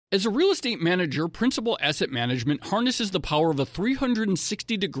As a real estate manager, Principal Asset Management harnesses the power of a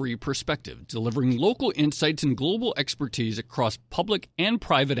 360-degree perspective, delivering local insights and global expertise across public and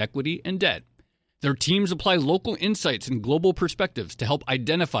private equity and debt. Their teams apply local insights and global perspectives to help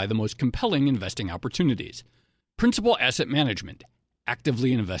identify the most compelling investing opportunities. Principal Asset Management.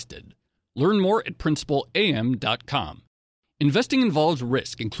 Actively invested. Learn more at principalam.com. Investing involves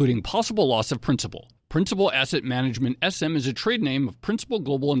risk, including possible loss of principal. Principal Asset Management SM is a trade name of Principal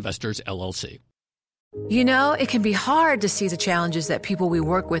Global Investors, LLC. You know, it can be hard to see the challenges that people we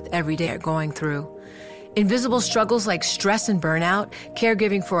work with every day are going through. Invisible struggles like stress and burnout,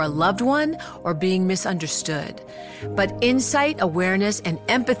 caregiving for a loved one, or being misunderstood. But insight, awareness, and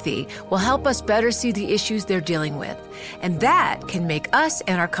empathy will help us better see the issues they're dealing with. And that can make us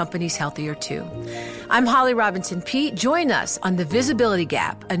and our companies healthier too. I'm Holly Robinson Peete. Join us on The Visibility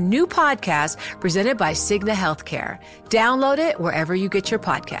Gap, a new podcast presented by Cigna Healthcare. Download it wherever you get your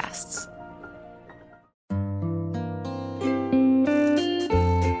podcasts.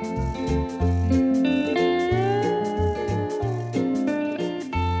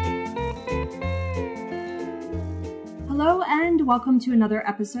 Hello and welcome to another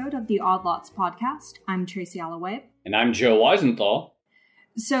episode of the Odd Lots podcast. I'm Tracy Alloway. And I'm Joe Weisenthal.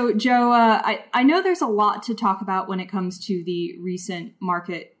 So, Joe, I know there's a lot to talk about when it comes to the recent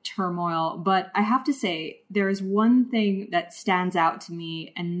market turmoil, but I have to say there is one thing that stands out to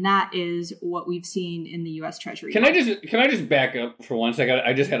me, and that is what we've seen in the U.S. Treasury. Can I just back up for 1 second?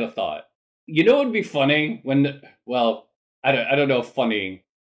 I just had a thought. You know, it would be funny when, I don't know if funny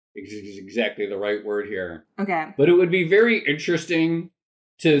is exactly the right word here. Okay. But it would be very interesting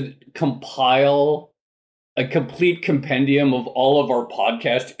to compile a complete compendium of all of our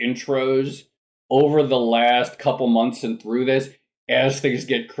podcast intros over the last couple months and through this as things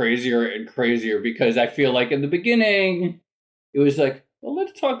get crazier and crazier, because I feel like in the beginning, it was like, well,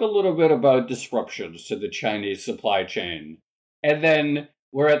 let's talk a little bit about disruptions to the Chinese supply chain. And then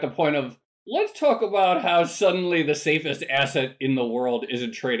we're at the point of, let's talk about how suddenly the safest asset in the world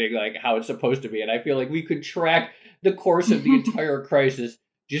isn't trading like how it's supposed to be. And I feel like we could track the course of the entire crisis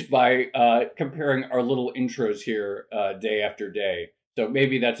just by comparing our little intros here day after day. So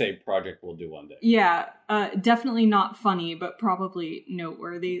maybe that's a project we'll do one day. Yeah, definitely not funny, but probably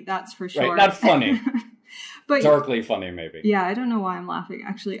noteworthy. That's for sure. Right, not funny. But darkly funny, maybe. Yeah, I don't know why I'm laughing,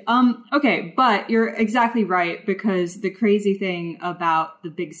 actually. Okay, but you're exactly right, because the crazy thing about the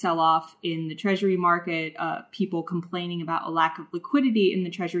big sell-off in the Treasury market, people complaining about a lack of liquidity in the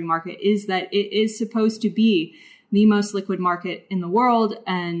Treasury market, is that it is supposed to be the most liquid market in the world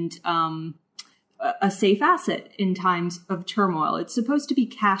and a safe asset in times of turmoil. It's supposed to be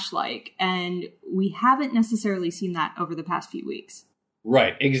cash-like, and we haven't necessarily seen that over the past few weeks.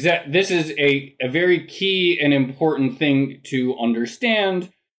 Right. This is a very key and important thing to understand,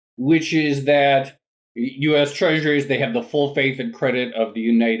 which is that U.S. Treasuries, they have the full faith and credit of the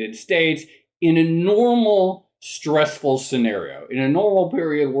United States in a normal, stressful scenario, in a normal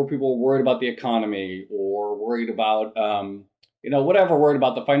period where people are worried about the economy or worried about, worried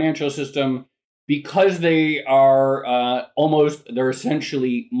about the financial system, because they are they're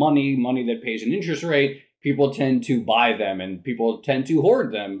essentially money that pays an interest rate. People tend to buy them and people tend to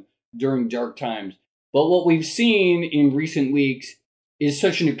hoard them during dark times. But what we've seen in recent weeks is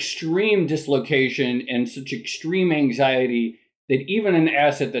such an extreme dislocation and such extreme anxiety that even an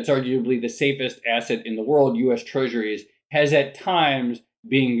asset that's arguably the safest asset in the world, U.S. Treasuries, has at times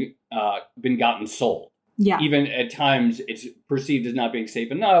been gotten sold. Yeah. Even at times it's perceived as not being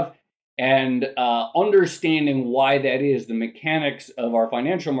safe enough. And understanding why that is, the mechanics of our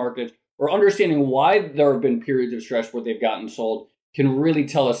financial markets, or understanding why there have been periods of stress where they've gotten sold, can really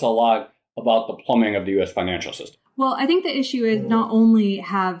tell us a lot about the plumbing of the U.S. financial system. Well, I think the issue is not only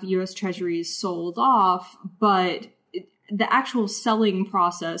have U.S. Treasuries sold off, but the actual selling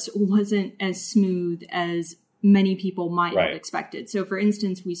process wasn't as smooth as many people might have expected. So, for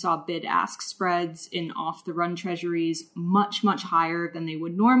instance, we saw bid-ask spreads in off-the-run Treasuries much, much higher than they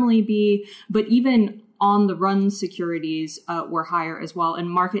would normally be. But even on-the-run securities were higher as well, and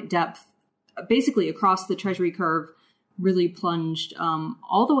market depth basically across the Treasury curve really plunged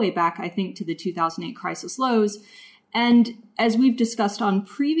all the way back, I think, to the 2008 crisis lows. And as we've discussed on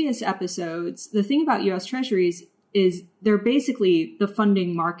previous episodes, the thing about U.S. Treasuries is they're basically the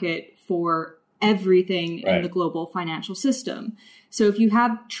funding market for everything in the global financial system. So if you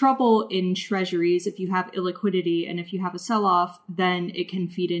have trouble in Treasuries, if you have illiquidity, and if you have a sell-off, then it can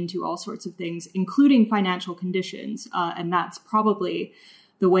feed into all sorts of things, including financial conditions. And that's probably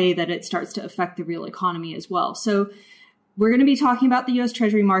the way that it starts to affect the real economy as well. So we're going to be talking about the U.S.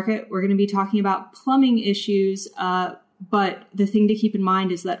 Treasury market. We're going to be talking about plumbing issues. But the thing to keep in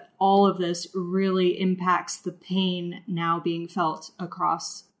mind is that all of this really impacts the pain now being felt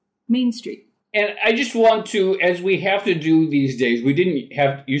across Main Street. And I just want to, as we have to do these days, we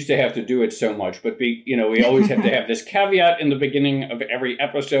used to have to do it so much, but we always have to have this caveat in the beginning of every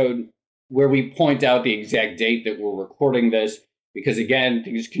episode where we point out the exact date that we're recording this, because again,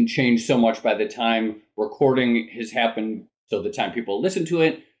 things can change so much by the time recording has happened. So the time people listen to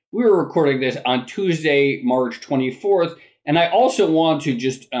it, we were recording this on Tuesday, March 24th. And I also want to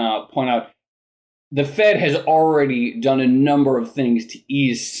just point out, the Fed has already done a number of things to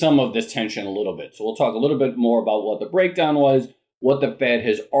ease some of this tension a little bit. So we'll talk a little bit more about what the breakdown was, what the Fed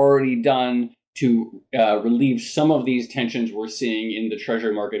has already done to relieve some of these tensions we're seeing in the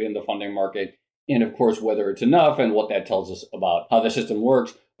Treasury market, in the funding market, and of course, whether it's enough and what that tells us about how the system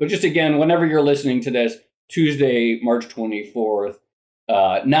works. But just again, whenever you're listening to this, Tuesday, March 24th,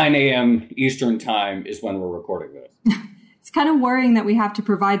 9 a.m. Eastern time is when we're recording this. It's kind of worrying that we have to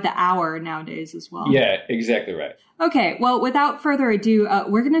provide the hour nowadays as well. Yeah, exactly right. Okay, well, without further ado,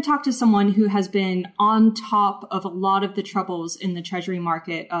 we're going to talk to someone who has been on top of a lot of the troubles in the Treasury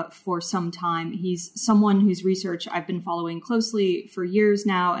market for some time. He's someone whose research I've been following closely for years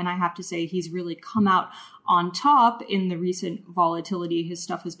now, and I have to say he's really come out on top in the recent volatility. His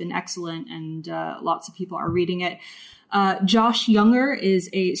stuff has been excellent, and lots of people are reading it. Josh Younger is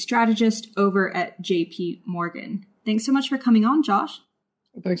a strategist over at JP Morgan. Thanks so much for coming on, Josh.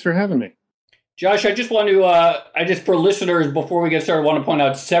 Thanks for having me. Josh, I just want to, for listeners, before we get started, I want to point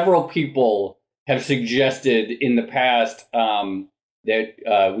out several people have suggested in the past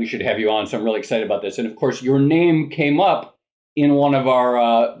that we should have you on. So I'm really excited about this. And of course, your name came up in one of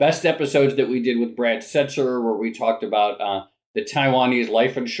our best episodes that we did with Brad Setzer, where we talked about the Taiwanese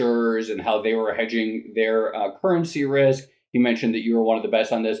life insurers and how they were hedging their currency risk. You mentioned that you were one of the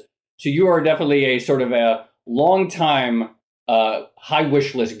best on this. So you are definitely a sort of a long-time high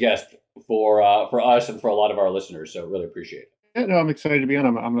wish list guest for us and for a lot of our listeners. So really appreciate it. Yeah, no, I'm excited to be on.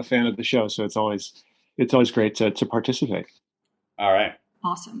 I'm a fan of the show, so it's always great to participate. All right.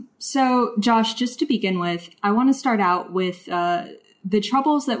 Awesome. So, Josh, just to begin with, I want to start out with the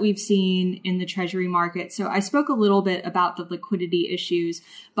troubles that we've seen in the Treasury market. So I spoke a little bit about the liquidity issues,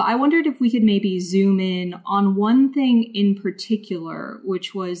 but I wondered if we could maybe zoom in on one thing in particular,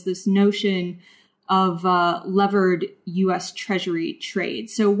 which was this notion of levered U.S. Treasury trade.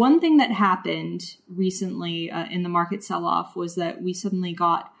 So one thing that happened recently in the market sell-off was that we suddenly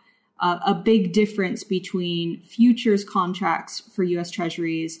got a big difference between futures contracts for U.S.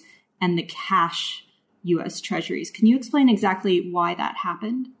 Treasuries and the cash U.S. Treasuries. Can you explain exactly why that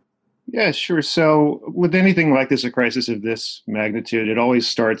happened? Yeah, sure. So with anything like this, a crisis of this magnitude, it always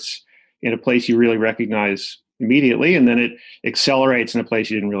starts in a place you really recognize immediately, and then it accelerates in a place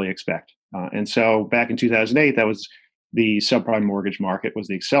you didn't really expect. And so back in 2008, that was the subprime mortgage market was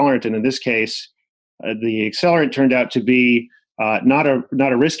the accelerant. And in this case, the accelerant turned out to be not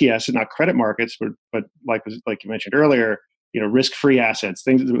a risky asset, not credit markets, but like you mentioned earlier, risk-free assets,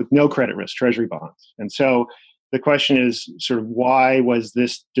 things with no credit risk, treasury bonds. And so the question is sort of why was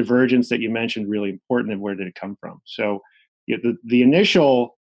this divergence that you mentioned really important, and where did it come from? So the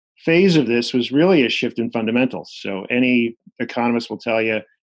initial phase of this was really a shift in fundamentals. So any economist will tell you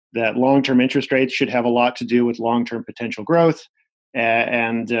that long-term interest rates should have a lot to do with long-term potential growth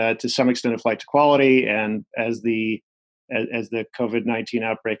and to some extent a flight to quality. And as the COVID-19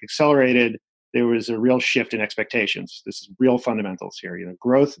 outbreak accelerated, there was a real shift in expectations. This is real fundamentals here.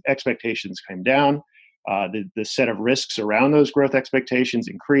 Growth expectations came down. The set of risks around those growth expectations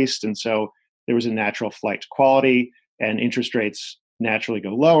increased. And so there was a natural flight to quality, and interest rates naturally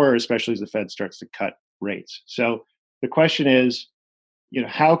go lower, especially as the Fed starts to cut rates. So the question is,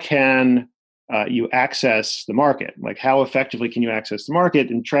 how can you access the market? Like, how effectively can you access the market?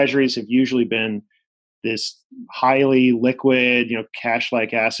 And treasuries have usually been this highly liquid,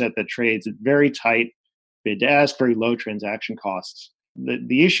 cash-like asset that trades at very tight bid-to-ask, very low transaction costs.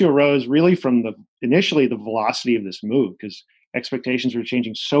 The issue arose really from initially the velocity of this move, because expectations were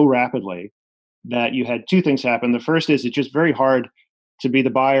changing so rapidly that you had two things happen. The first is it's just very hard to be the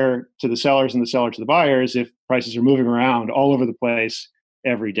buyer to the sellers and the seller to the buyers if prices are moving around all over the place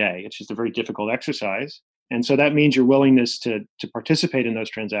every day. It's just a very difficult exercise. And so that means your willingness to participate in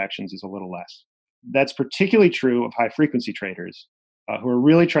those transactions is a little less. That's particularly true of high frequency traders who are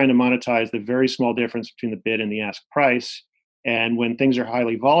really trying to monetize the very small difference between the bid and the ask price. And when things are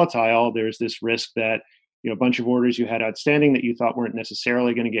highly volatile, there's this risk that a bunch of orders you had outstanding that you thought weren't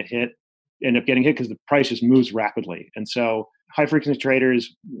necessarily going to get hit end up getting hit because the price just moves rapidly. And so high frequency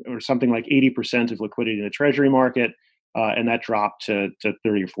traders are something like 80% of liquidity in the treasury market. And that dropped to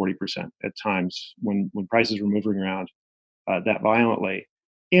 30 or 40% at times when prices were moving around that violently.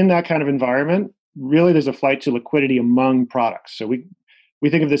 In that kind of environment, really there's a flight to liquidity among products. So we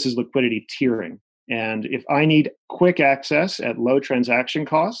think of this as liquidity tiering. And if I need quick access at low transaction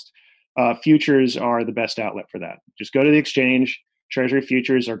cost, futures are the best outlet for that. Just go to the exchange. Treasury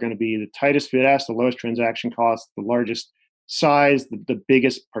futures are going to be the tightest bid-ask, the lowest transaction cost, the largest size, the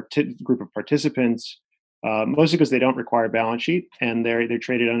biggest group of participants, mostly because they don't require a balance sheet and they're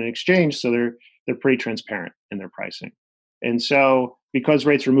traded on an exchange, so they're pretty transparent in their pricing. And so because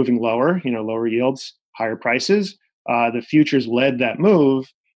rates were moving lower, lower yields, higher prices, the futures led that move,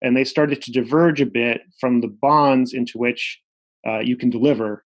 and they started to diverge a bit from the bonds into which you can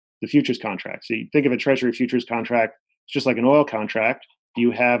deliver the futures contract. So you think of a Treasury futures contract, it's just like an oil contract.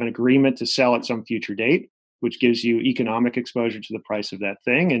 You have an agreement to sell at some future date, which gives you economic exposure to the price of that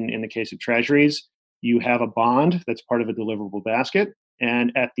thing. And in the case of Treasuries, you have a bond that's part of a deliverable basket.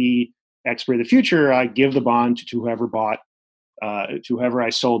 And at the expiry of the future, I give the bond to whoever I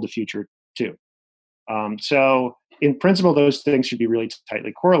sold the future to. So in principle, those things should be really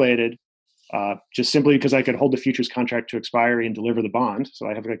tightly correlated, just simply because I could hold the futures contract to expiry and deliver the bond. So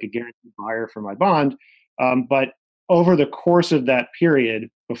I have like a guaranteed buyer for my bond. But over the course of that period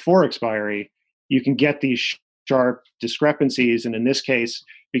before expiry, you can get these sharp discrepancies. And in this case,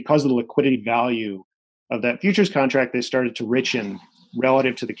 because of the liquidity value of that futures contract, they started to richen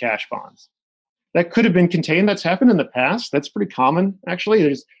relative to the cash bonds. That could have been contained. That's happened in the past. That's pretty common, actually.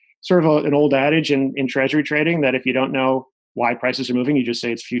 There's sort of an old adage in Treasury trading that if you don't know why prices are moving, you just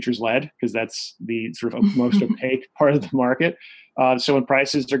say it's futures led, because that's the sort of most opaque part of the market. So when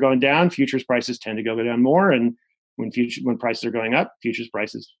prices are going down, futures prices tend to go down more. And when prices are going up, futures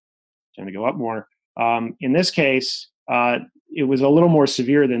prices tend to go up more. In this case, it was a little more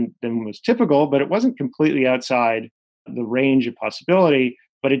severe than was typical, but it wasn't completely outside the range of possibility.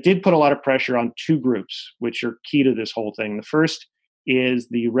 But it did put a lot of pressure on two groups, which are key to this whole thing. The first is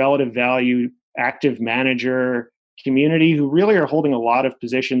the relative value active manager community, who really are holding a lot of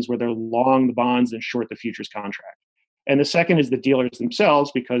positions where they're long the bonds and short the futures contract. And the second is the dealers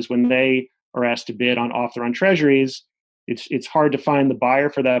themselves, because when they are asked to bid on off-the-run treasuries, it's hard to find the buyer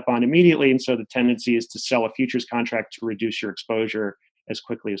for that bond immediately. And so the tendency is to sell a futures contract to reduce your exposure as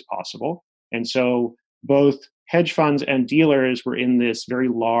quickly as possible. And so both hedge funds and dealers were in this very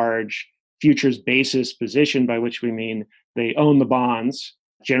large futures basis position, by which we mean they own the bonds,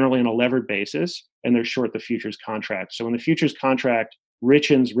 generally on a levered basis, and they're short the futures contract. So when the futures contract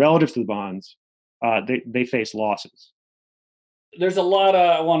richens relative to the bonds, they face losses. There's a lot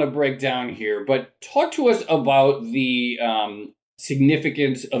I want to break down here, but talk to us about the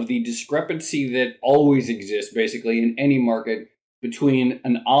significance of the discrepancy that always exists, basically, in any market between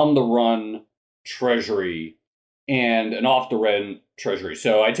an on-the-run treasury and an off-the-run treasury.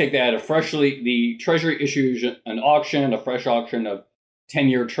 So I take that the treasury issues an auction, a fresh auction of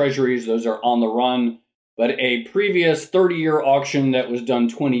 10-year treasuries. Those are on the run. But a previous 30-year auction that was done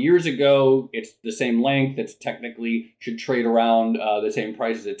 20 years ago, it's the same length. It's technically should trade around the same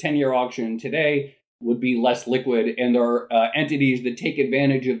price as a 10-year auction today, would be less liquid. And there are entities that take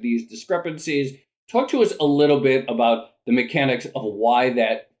advantage of these discrepancies. Talk to us a little bit about the mechanics of why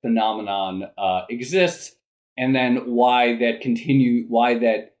that phenomenon exists, and then why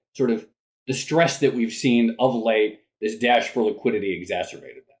that sort of the stress that we've seen of late, this dash for liquidity,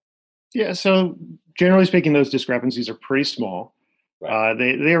 exacerbated that. Yeah, so generally speaking, those discrepancies are pretty small. Right.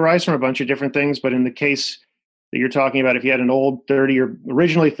 They arise from a bunch of different things, but in the case that you're talking about, if you had an old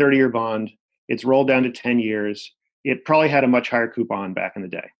originally 30-year bond, it's rolled down to 10 years, it probably had a much higher coupon back in the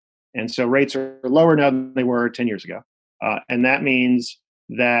day. And so rates are lower now than they were 10 years ago. And that means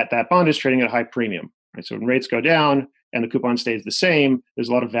that bond is trading at a high premium. Right? So when rates go down and the coupon stays the same, there's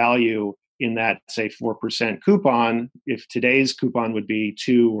a lot of value in that, say, 4% coupon, if today's coupon would be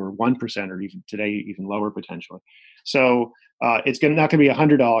 2 or 1%, or even today, even lower potentially. So it's not going to be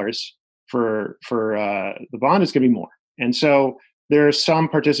 $100 for the bond, it's going to be more. And so there are some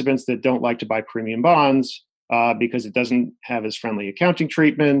participants that don't like to buy premium bonds because it doesn't have as friendly accounting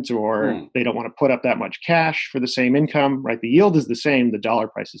treatment, or they don't want to put up that much cash for the same income, right? The yield is the same, the dollar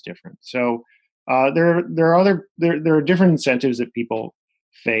price is different. So there are different incentives that people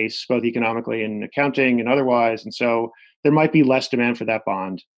face, both economically and accounting and otherwise. And so there might be less demand for that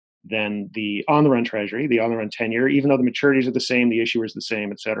bond than the on-the-run treasury, the on-the-run 10-year, even though the maturities are the same, the issuer is the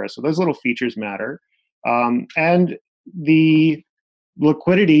same, et cetera. So those little features matter. And the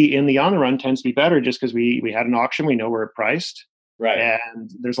liquidity in the on-the-run tends to be better just because we had an auction, we know where it priced, right?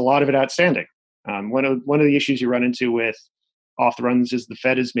 And there's a lot of it outstanding. One of the issues you run into with off-the-runs is the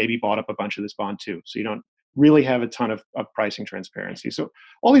Fed has maybe bought up a bunch of this bond too. So you don't really have a ton of pricing transparency. So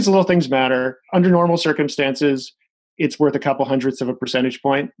all these little things matter. Under normal circumstances, it's worth a couple hundredths of a percentage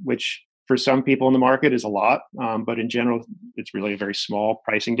point, which for some people in the market is a lot. But in general, it's really a very small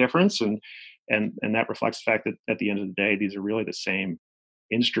pricing difference. And that reflects the fact that at the end of the day, these are really the same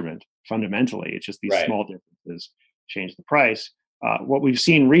instrument fundamentally. It's just these small differences change the price. What we've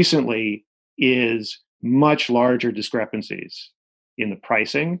seen recently is much larger discrepancies in the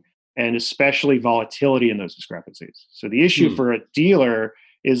pricing and especially volatility in those discrepancies. So the issue for a dealer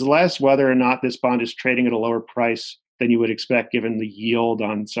is less whether or not this bond is trading at a lower price than you would expect given the yield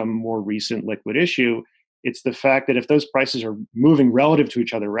on some more recent liquid issue. It's the fact that if those prices are moving relative to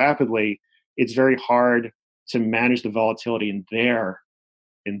each other rapidly, it's very hard to manage the volatility in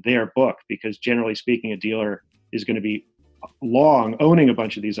their book, because generally speaking, a dealer is going to be long owning a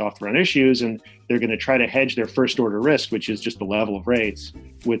bunch of these off-the-run issues, and they're going to try to hedge their first order risk, which is just the level of rates,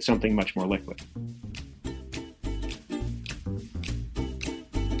 with something much more liquid.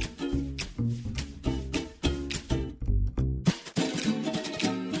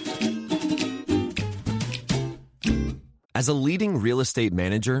 As a leading real estate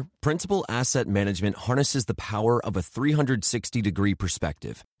manager, Principal Asset Management harnesses the power of a 360-degree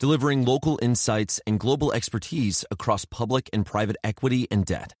perspective, delivering local insights and global expertise across public and private equity and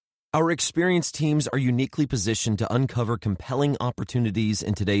debt. Our experienced teams are uniquely positioned to uncover compelling opportunities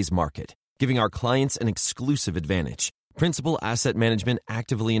in today's market, giving our clients an exclusive advantage. Principal Asset Management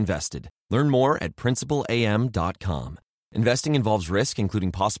actively invested. Learn more at principalam.com. Investing involves risk,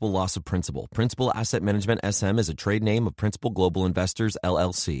 including possible loss of principal. Principal Asset Management SM is a trade name of Principal Global Investors,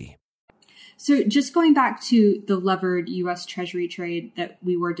 LLC. So just going back to the levered U.S. Treasury trade that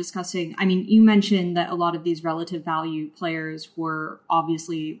we were discussing, I mean, you mentioned that a lot of these relative value players were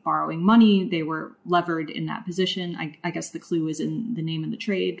obviously borrowing money. They were levered in that position. I guess the clue is in the name of the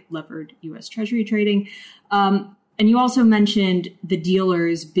trade, levered U.S. Treasury trading. And you also mentioned the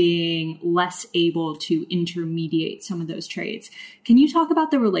dealers being less able to intermediate some of those trades. Can you talk about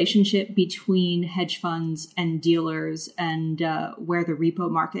the relationship between hedge funds and dealers and where the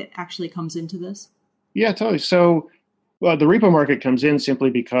repo market actually comes into this? Yeah, totally. So the repo market comes in simply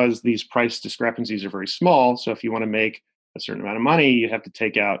because these price discrepancies are very small. So if you want to make a certain amount of money, you have to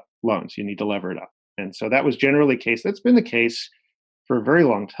take out loans. You need to lever it up. And so that was generally the case. That's been the case for a very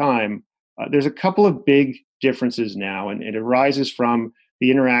long time. There's a couple of big differences now, and it arises from the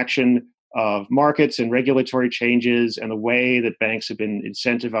interaction of markets and regulatory changes and the way that banks have been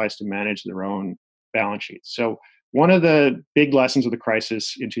incentivized to manage their own balance sheets. So one of the big lessons of the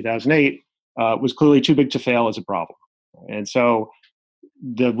crisis in 2008 was clearly too big to fail as a problem. And so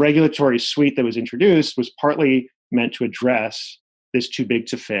the regulatory suite that was introduced was partly meant to address this too big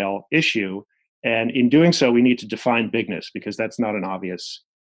to fail issue. And in doing so, we need to define bigness, because that's not an obvious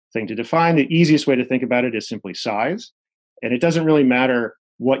thing to define. The easiest way to think about it is simply size. And it doesn't really matter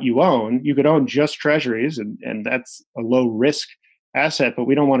what you own. You could own just treasuries, and that's a low risk asset, but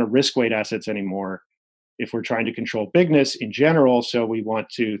we don't want to risk weight assets anymore if we're trying to control bigness in general. So we want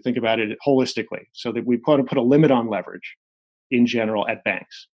to think about it holistically, so that we put a limit on leverage in general at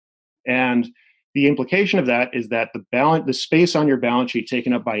banks. And the implication of that is that the space on your balance sheet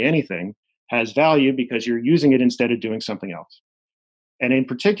taken up by anything has value because you're using it instead of doing something else. And in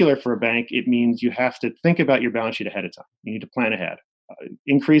particular for a bank, it means you have to think about your balance sheet ahead of time. You need to plan ahead.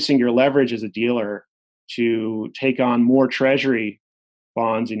 Increasing your leverage as a dealer to take on more treasury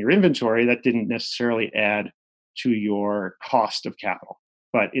bonds in your inventory, that didn't necessarily add to your cost of capital.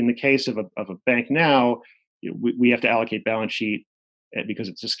 But in the case of a bank now, we have to allocate balance sheet because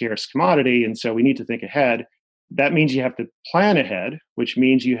it's a scarce commodity. And so we need to think ahead. That means you have to plan ahead, which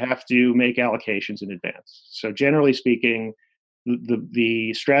means you have to make allocations in advance. So generally speaking,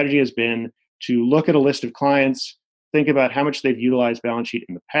 the strategy has been to look at a list of clients, think about how much they've utilized balance sheet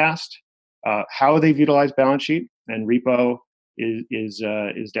in the past, how they've utilized balance sheet, and repo is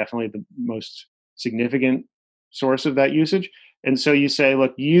definitely the most significant source of that usage. And so you say,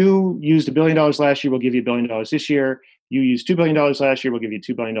 look, you used $1 billion last year, we'll give you $1 billion this year. You used $2 billion last year, we'll give you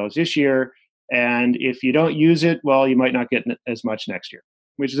 $2 billion this year. And if you don't use it, well, you might not get as much next year,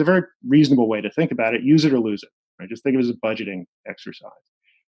 which is a very reasonable way to think about it. Use it or lose it. Right? Just think of it as a budgeting exercise.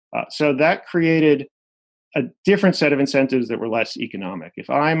 So that created a different set of incentives that were less economic. If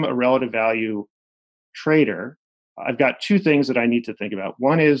I'm a relative value trader, I've got two things that I need to think about.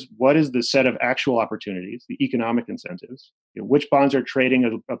 One is, what is the set of actual opportunities, the economic incentives? Which bonds are trading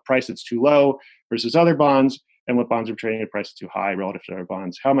at a price that's too low versus other bonds, and what bonds are trading at a price that's too high relative to other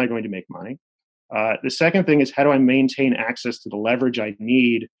bonds? How am I going to make money? The second thing is, how do I maintain access to the leverage I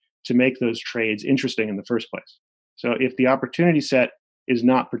need to make those trades interesting in the first place? So if the opportunity set is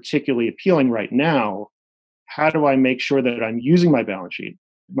not particularly appealing right now, how do I make sure that I'm using my balance sheet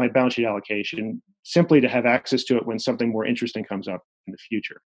my balance sheet allocation simply to have access to it when something more interesting comes up in the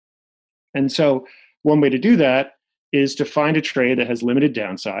future. And so one way to do that is to find a trade that has limited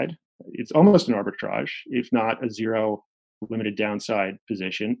downside. It's almost an arbitrage, if not a zero limited downside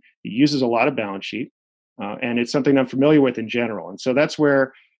position. It uses a lot of balance sheet, and it's something I'm familiar with in general. And so that's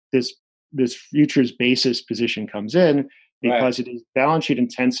where this futures basis position comes in, because it is balance sheet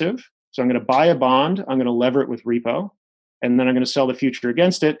intensive. So I'm going to buy a bond, I'm going to lever it with repo, and then I'm going to sell the future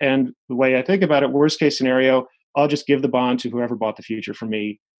against it. And the way I think about it, worst case scenario, I'll just give the bond to whoever bought the future from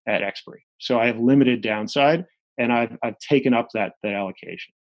me at expiry. So I have limited downside, and I've taken up that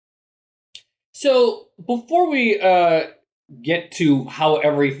allocation. So before we get to how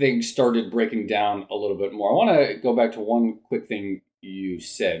everything started breaking down a little bit more, I want to go back to one quick thing you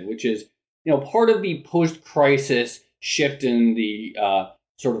said, which is, part of the post-crisis shift in the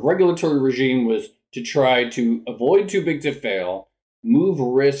sort of regulatory regime was to try to avoid too big to fail, move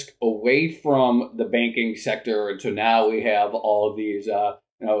risk away from the banking sector. And so now we have all of these,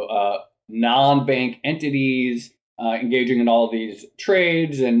 non-bank entities engaging in all of these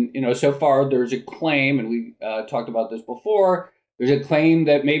trades. And, so far there's a claim, and we talked about this before, there's a claim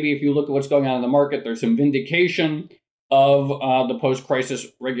that maybe if you look at what's going on in the market, there's some vindication of the post-crisis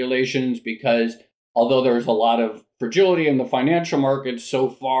regulations, because although there's a lot of fragility in the financial markets, so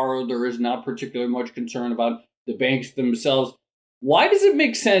far there is not particularly much concern about the banks themselves. Why does it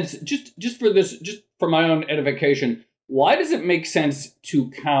make sense, just for my own edification, why does it make sense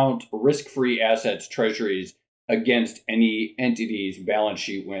to count risk-free assets, treasuries, against any entity's balance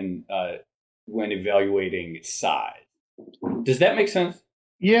sheet when evaluating size? Does that make sense?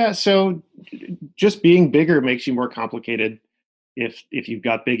 Yeah, so just being bigger makes you more complicated if you've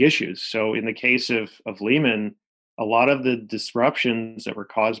got big issues. So in the case of Lehman, a lot of the disruptions that were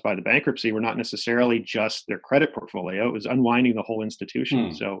caused by the bankruptcy were not necessarily just their credit portfolio. It was unwinding the whole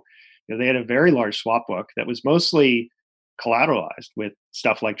institution. So they had a very large swap book that was mostly collateralized with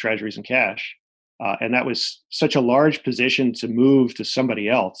stuff like treasuries and cash. And that was such a large position to move to somebody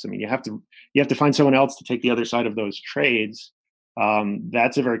else. I mean, you have to find someone else to take the other side of those trades.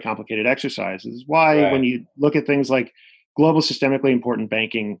 That's a very complicated exercise. This is why when you look at things like global systemically important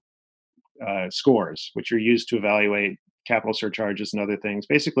banking scores, which are used to evaluate capital surcharges and other things,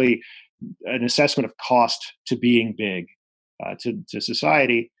 basically an assessment of cost to being big to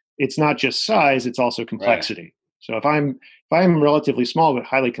society. It's not just size; it's also complexity. So if I'm relatively small but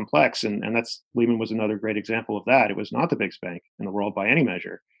highly complex, and that's Lehman was another great example of that. It was not the biggest bank in the world by any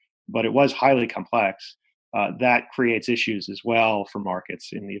measure, but it was highly complex. That creates issues as well for markets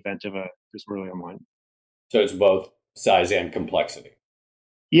in the event of a disorderly unwind. So it's both size and complexity.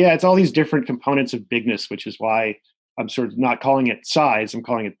 Yeah, it's all these different components of bigness, which is why I'm sort of not calling it size. I'm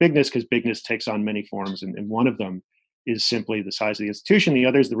calling it bigness, because bigness takes on many forms, and one of them is simply the size of the institution. The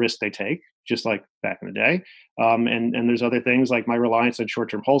other is the risk they take, just like back in the day. And there's other things like my reliance on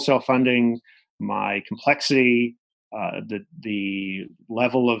short-term wholesale funding, my complexity, the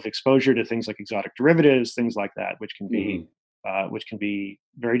level of exposure to things like exotic derivatives, things like that, which can be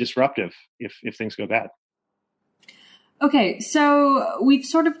very disruptive if things go bad. Okay, so we've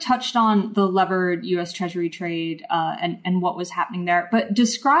sort of touched on the levered U.S. Treasury trade and what was happening there, but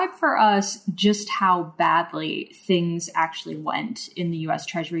describe for us just how badly things actually went in the U.S.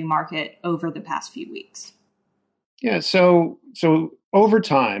 Treasury market over the past few weeks. Yeah, so over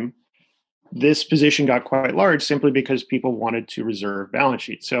time, this position got quite large simply because people wanted to reserve balance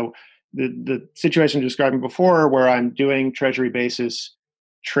sheets. So the situation I was describing before, where I'm doing Treasury basis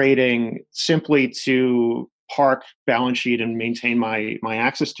trading simply to park balance sheet and maintain my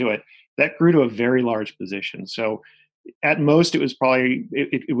access to it, that grew to a very large position. So at most, it was probably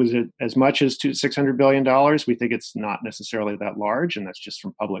it was as much as $600 billion. We think it's not necessarily that large, and that's just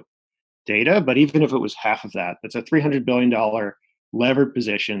from public data. But even if it was half of that, that's a $300 billion levered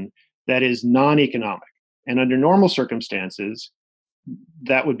position that is non-economic. And under normal circumstances,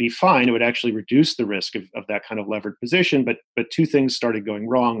 that would be fine. It would actually reduce the risk of that kind of levered position. But two things started going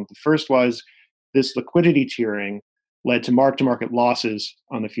wrong. The first was this liquidity tiering led to mark-to-market losses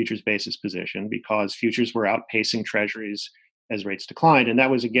on the futures basis position because futures were outpacing treasuries as rates declined. And that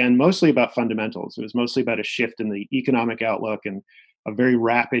was, again, mostly about fundamentals. It was mostly about a shift in the economic outlook and a very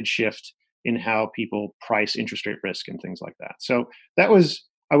rapid shift in how people price interest rate risk and things like that. So that was,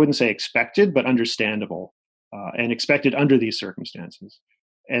 I wouldn't say expected, but understandable and expected under these circumstances.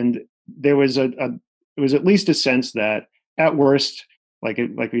 And there was it was at least a sense that at worst, like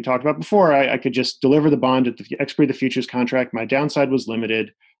we talked about before, I could just deliver the bond at the expiry of the futures contract. My downside was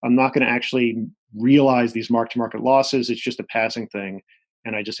limited. I'm not going to actually realize these mark-to-market losses. It's just a passing thing,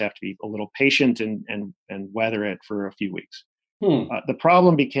 and I just have to be a little patient and weather it for a few weeks. The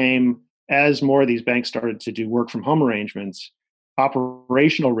problem became, as more of these banks started to do work from home arrangements,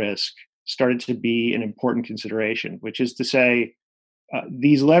 operational risk started to be an important consideration, which is to say,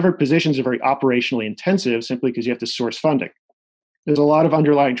 these levered positions are very operationally intensive simply because you have to source funding. There's a lot of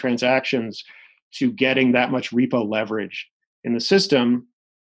underlying transactions to getting that much repo leverage in the system.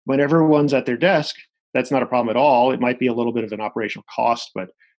 When everyone's at their desk, that's not a problem at all. It might be a little bit of an operational cost, but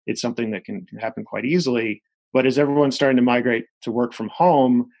it's something that can happen quite easily. But as everyone's starting to migrate to work from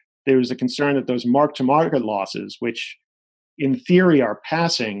home, there's a concern that those mark-to-market losses, which in theory are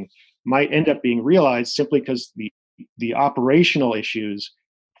passing, might end up being realized simply because the operational issues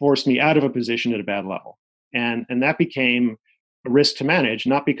forced me out of a position at a bad level. And that became a risk to manage,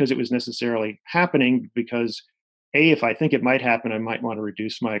 not because it was necessarily happening, because if I think it might happen, I might want to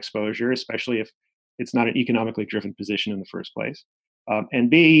reduce my exposure, especially if it's not an economically driven position in the first place. And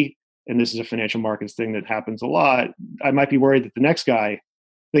B, and this is a financial markets thing that happens a lot, I might be worried that the next guy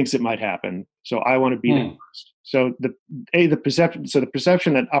thinks it might happen, so I want to be there first. So the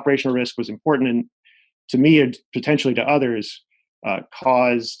perception that operational risk was important, and to me and potentially to others,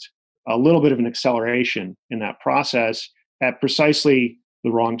 caused a little bit of an acceleration in that process at precisely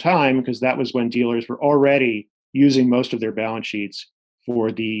the wrong time, because that was when dealers were already using most of their balance sheets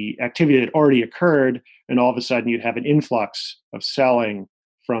for the activity that already occurred, and all of a sudden you'd have an influx of selling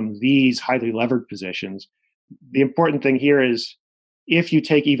from these highly levered positions. The important thing here is, if you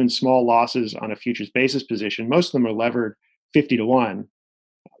take even small losses on a futures basis position, most of them are levered 50 to 1.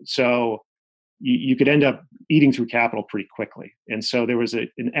 So you could end up eating through capital pretty quickly. And so there was an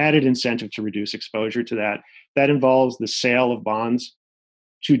added incentive to reduce exposure to that. That involves the sale of bonds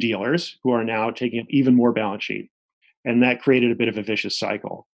to dealers who are now taking up even more balance sheet. And that created a bit of a vicious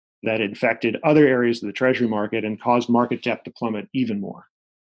cycle that infected other areas of the treasury market and caused market depth to plummet even more.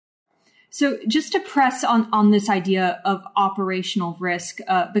 So just to press on this idea of operational risk,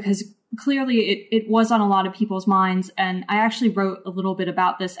 because clearly it was on a lot of people's minds. And I actually wrote a little bit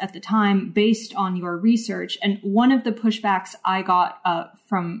about this at the time based on your research. And one of the pushbacks I got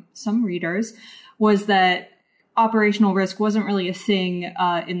from some readers was that operational risk wasn't really a thing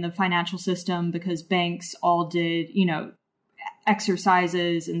in the financial system because banks all did,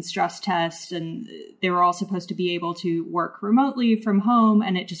 exercises and stress tests, and they were all supposed to be able to work remotely from home,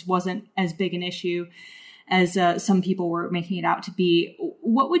 and it just wasn't as big an issue as some people were making it out to be.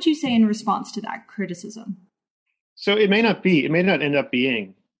 What would you say in response to that criticism? So it may not end up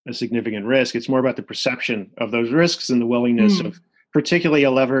being a significant risk. It's more about the perception of those risks and the willingness of particularly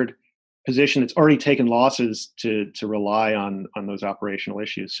a levered position that's already taken losses to rely on those operational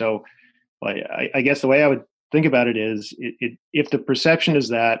issues. So I guess the way I would think about it is, if the perception is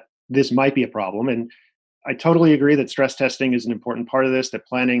that this might be a problem, and I totally agree that stress testing is an important part of this, that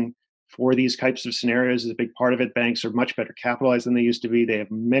planning for these types of scenarios is a big part of it. Banks are much better capitalized than they used to be. They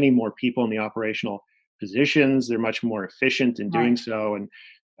have many more people in the operational positions. They're much more efficient in doing so. And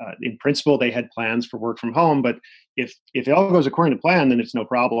in principle, they had plans for work from home. But if it all goes according to plan, then it's no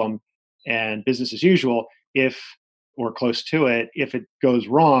problem and business as usual. Or close to it, if it goes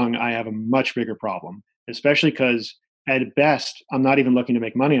wrong, I have a much bigger problem, especially because at best, I'm not even looking to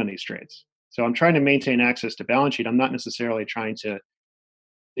make money on these trades. So I'm trying to maintain access to balance sheet. I'm not necessarily trying to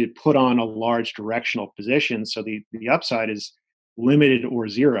put on a large directional position. So the upside is limited or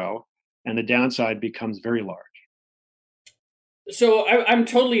zero, and the downside becomes very large. So I'm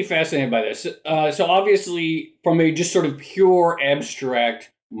totally fascinated by this. So obviously, from a just sort of pure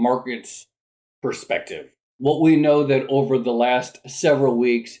abstract markets perspective, what we know that over the last several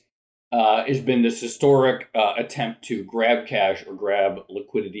weeks has been this historic attempt to grab cash or grab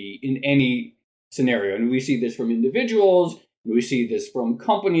liquidity in any scenario. And we see this from individuals, we see this from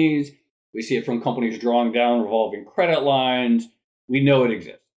companies, we see it from companies drawing down revolving credit lines. We know it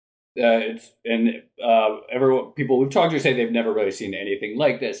exists. People we've talked to say they've never really seen anything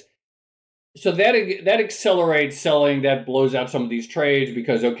like this. So that accelerates selling, that blows out some of these trades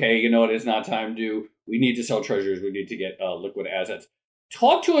because, okay, it's not time to, we need to sell treasuries, we need to get liquid assets.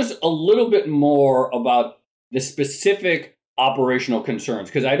 Talk to us a little bit more about the specific operational concerns,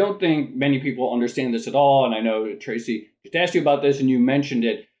 because I don't think many people understand this at all. And I know Tracy just asked you about this and you mentioned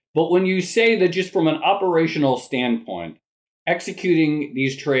it. But when you say that just from an operational standpoint, executing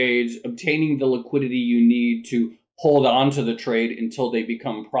these trades, obtaining the liquidity you need to hold on to the trade until they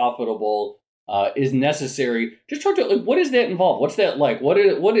become profitable is necessary. Just talk to what does that involve? What's that like?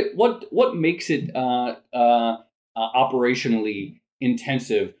 What makes it operationally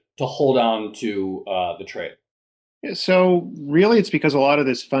intensive to hold on to the trade? Yeah, so really, it's because a lot of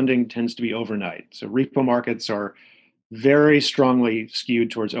this funding tends to be overnight. So repo markets are very strongly skewed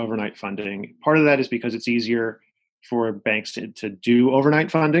towards overnight funding. Part of that is because it's easier for banks to do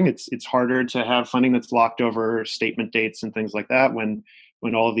overnight funding. It's harder to have funding that's locked over statement dates and things like that when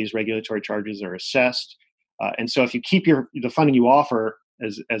all of these regulatory charges are assessed. And so if you keep the funding you offer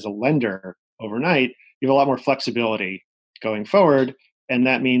as a lender overnight, you have a lot more flexibility going forward. And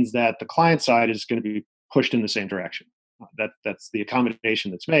that means that the client side is going to be pushed in the same direction. That's the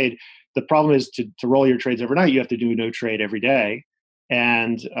accommodation that's made. The problem is to roll your trades overnight, you have to do no trade every day.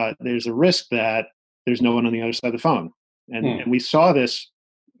 And there's a risk that there's no one on the other side of the phone. And we saw this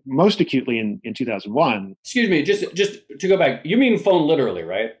most acutely in 2001. Excuse me, just to go back, you mean phone literally,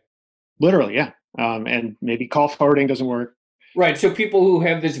 right? Literally, yeah. And maybe call forwarding doesn't work. Right. So people who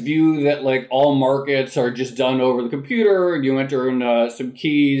have this view that like all markets are just done over the computer, you enter in some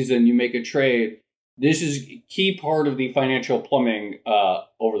keys and you make a trade. This is a key part of the financial plumbing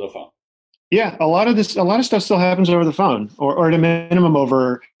over the phone. Yeah, a lot of stuff still happens over the phone, or at a minimum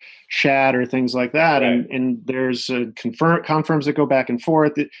over chat or things like that. Right. And there's confirms that go back and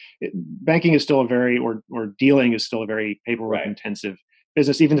forth. Banking is still or dealing is still a very paperwork intensive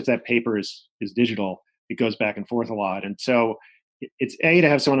business. Even if that paper is digital, it goes back and forth a lot. And so it's A, to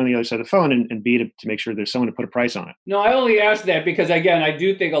have someone on the other side of the phone, and B, to make sure there's someone to put a price on it. No, I only asked that because, again, I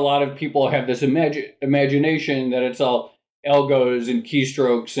do think a lot of people have this imagination that it's all algos and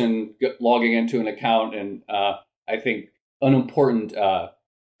keystrokes and logging into an account. And I think an important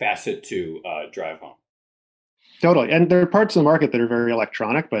facet to drive home. Totally. And there are parts of the market that are very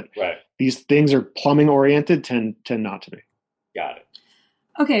electronic, but these things are plumbing oriented, tend not to be. Got it.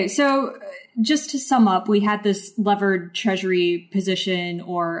 Okay, so just to sum up, we had this levered treasury position,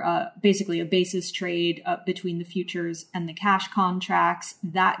 or basically a basis trade between the futures and the cash contracts.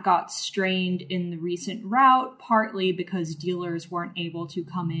 That got strained in the recent rout, partly because dealers weren't able to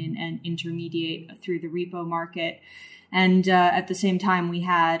come in and intermediate through the repo market. And at the same time, we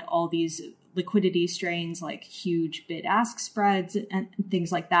had all these liquidity strains like huge bid-ask spreads and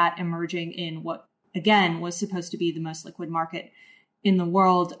things like that emerging in what, again, was supposed to be the most liquid market in the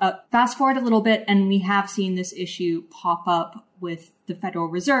world. Fast forward a little bit, and we have seen this issue pop up with the Federal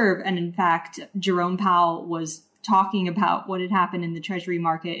Reserve. And in fact, Jerome Powell was talking about what had happened in the Treasury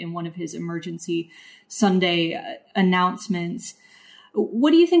market in one of his emergency Sunday announcements.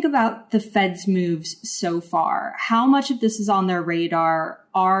 What do you think about the Fed's moves so far? How much of this is on their radar?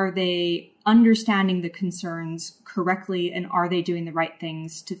 Are they understanding the concerns correctly, and are they doing the right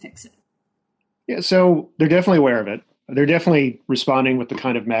things to fix it? Yeah, so they're definitely aware of it. They're definitely responding with the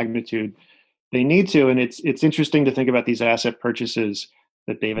kind of magnitude they need to. And it's interesting to think about these asset purchases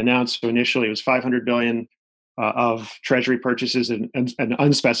that they've announced. So initially it was $500 billion of treasury purchases at an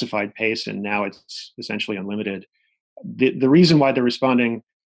unspecified pace, and now it's essentially unlimited. The reason why they're responding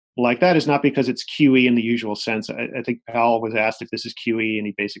like that is not because it's QE in the usual sense. I think Powell was asked if this is QE, and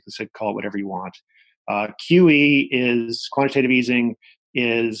he basically said, call it whatever you want. QE is quantitative easing,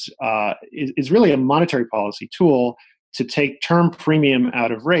 is really a monetary policy tool to take term premium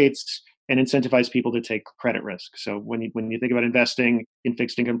out of rates and incentivize people to take credit risk. So when you think about investing in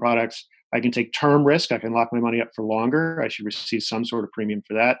fixed income products, I can take term risk. I can lock my money up for longer. I should receive some sort of premium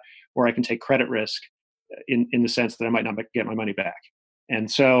for that. Or I can take credit risk in the sense that I might not get my money back. And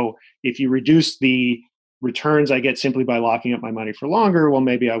so if you reduce the returns I get simply by locking up my money for longer, well,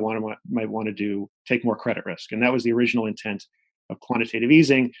 maybe I might want to take more credit risk. And that was the original intent of quantitative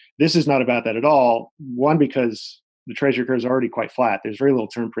easing. This is not about that at all. One, because the treasury curve is already quite flat. There's very little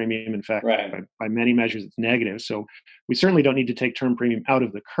term premium. In fact, by many measures, it's negative. So we certainly don't need to take term premium out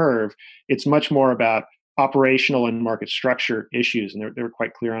of the curve. It's much more about operational and market structure issues, and they're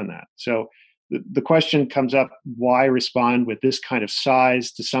quite clear on that. So the question comes up, why respond with this kind of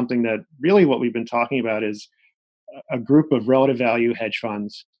size to something that really what we've been talking about is a group of relative value hedge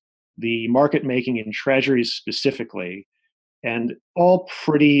funds, the market making in treasuries specifically, and all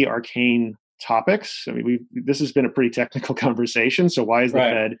pretty arcane topics. I mean, this has been a pretty technical conversation. So why is the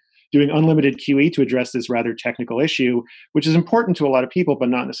Fed doing unlimited QE to address this rather technical issue, which is important to a lot of people, but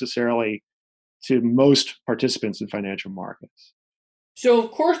not necessarily to most participants in financial markets? So,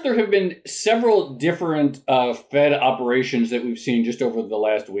 of course, there have been several different Fed operations that we've seen just over the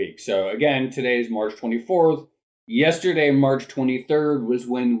last week. So, again, today is March 24th. Yesterday, March 23rd, was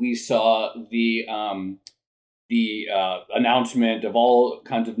when we saw the announcement of all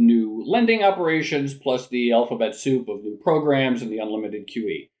kinds of new lending operations, plus the alphabet soup of new programs and the unlimited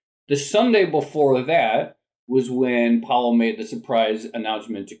QE. The Sunday before that was when Powell made the surprise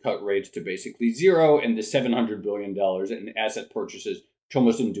announcement to cut rates to basically zero, and the $700 billion in asset purchases, which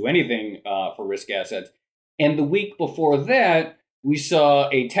almost didn't do anything for risk assets. And the week before that, we saw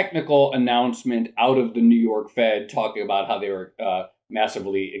a technical announcement out of the New York Fed talking about how they were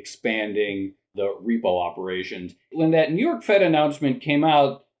massively expanding the repo operations. When that New York Fed announcement came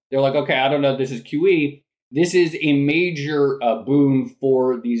out, they're like, okay, I don't know if this is QE. This is a major boon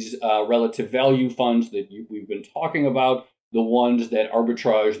for these relative value funds that we've been talking about, the ones that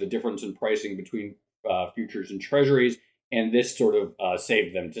arbitrage the difference in pricing between futures and treasuries. And this sort of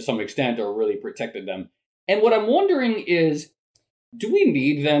saved them to some extent or really protected them. And what I'm wondering is, do we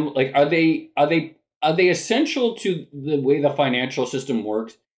need them? Like, are they essential to the way the financial system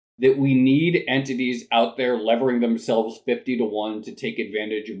works, that we need entities out there levering themselves 50-1 to take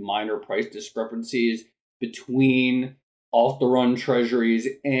advantage of minor price discrepancies between off-the-run treasuries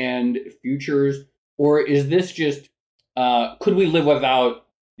and futures? Or is this just, could we live without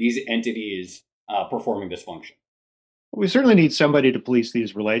these entities performing this function? We certainly need somebody to police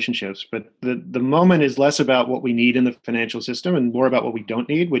these relationships, but the moment is less about what we need in the financial system and more about what we don't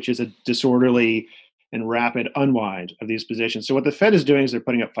need, which is a disorderly and rapid unwind of these positions. So what the Fed is doing is they're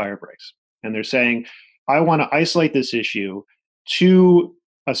putting up fire brakes, and they're saying, I want to isolate this issue to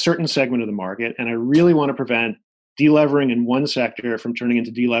a certain segment of the market, and I really want to prevent delevering in one sector from turning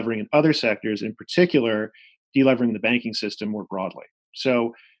into delevering in other sectors, in particular, delevering the banking system more broadly.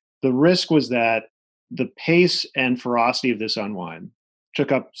 So the risk was that the pace and ferocity of this unwind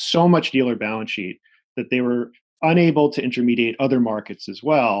took up so much dealer balance sheet that they were unable to intermediate other markets as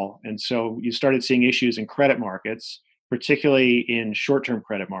well. And so you started seeing issues in credit markets, particularly in short-term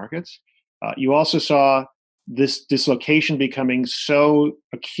credit markets. You also saw this dislocation becoming so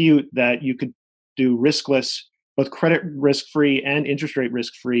acute that you could do riskless, both credit risk-free and interest rate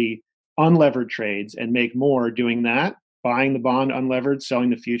risk-free unlevered trades and make more doing that, buying the bond unlevered, selling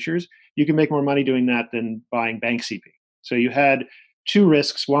the futures. You can make more money doing that than buying bank CP. So you had two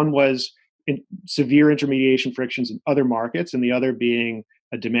risks. One was severe intermediation frictions in other markets, and the other being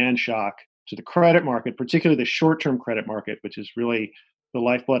a demand shock to the credit market, particularly the short-term credit market, which is really the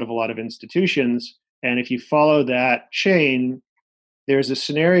lifeblood of a lot of institutions. And if you follow that chain, there's a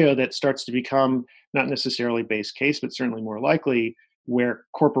scenario that starts to become not necessarily base case, but certainly more likely, where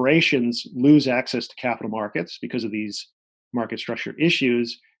corporations lose access to capital markets because of these market structure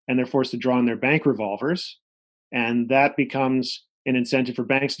issues, and they're forced to draw on their bank revolvers. And that becomes an incentive for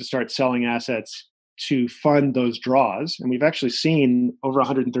banks to start selling assets to fund those draws. And we've actually seen over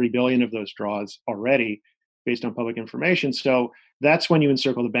 130 billion of those draws already based on public information. So that's when you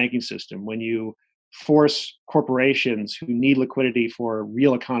encircle the banking system, when you force corporations who need liquidity for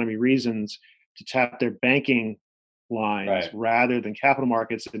real economy reasons to tap their banking lines rather than capital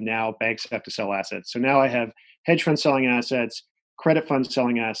markets. And now banks have to sell assets. So now I have hedge funds selling assets, credit funds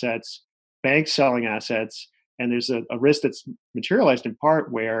selling assets, banks selling assets. And there's a risk that's materialized in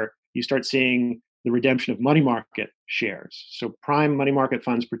part where you start seeing the redemption of money market shares. So prime money market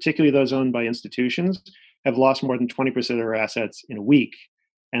funds, particularly those owned by institutions, have lost more than 20% of their assets in a week.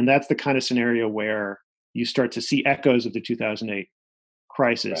 And that's the kind of scenario where you start to see echoes of the 2008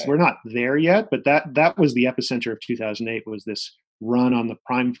 crisis. Right. We're not there yet, but that was the epicenter of 2008, was this run on the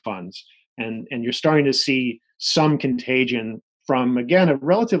prime funds. And you're starting to see some contagion from, again, a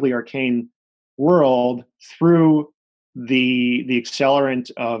relatively arcane world through the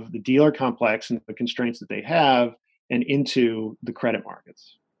accelerant of the dealer complex and the constraints that they have and into the credit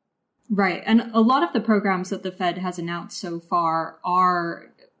markets. Right. And a lot of the programs that the Fed has announced so far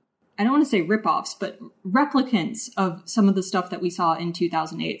are, I don't want to say ripoffs, but replicants of some of the stuff that we saw in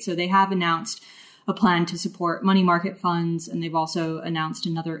 2008. So they have announced a plan to support money market funds, and they've also announced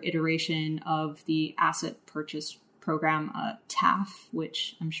another iteration of the asset purchase program, TAF,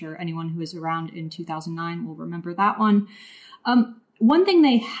 which I'm sure anyone who was around in 2009 will remember that one. One thing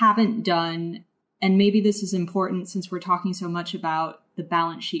they haven't done, and maybe this is important since we're talking so much about the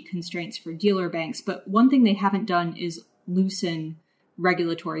balance sheet constraints for dealer banks, but one thing they haven't done is loosen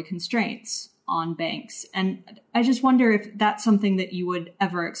regulatory constraints on banks. And I just wonder if that's something that you would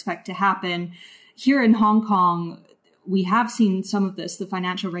ever expect to happen. Here in Hong Kong, we have seen some of this. The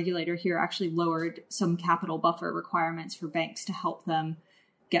financial regulator here actually lowered some capital buffer requirements for banks to help them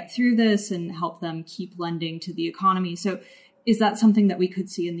get through this and help them keep lending to the economy. So is that something that we could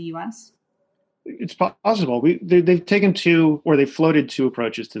see in the US? It's possible. They've taken they've floated two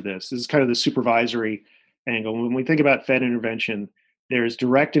approaches to this. This is kind of the supervisory angle. When we think about Fed intervention, there's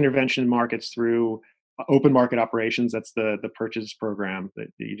direct intervention in markets through open market operations. That's the purchase program that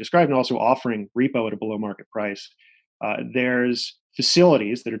you described, and also offering repo at a below market price. There's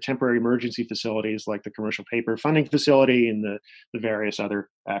facilities that are temporary emergency facilities, like the commercial paper funding facility and the various other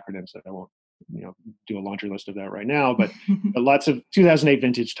acronyms that I won't do a laundry list of that right now, but lots of 2008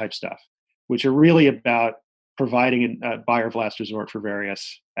 vintage type stuff, which are really about providing a buyer of last resort for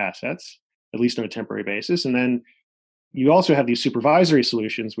various assets, at least on a temporary basis. And then you also have these supervisory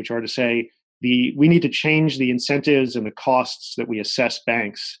solutions, which are to say, we need to change the incentives and the costs that we assess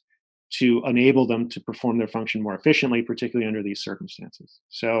banks to enable them to perform their function more efficiently, particularly under these circumstances.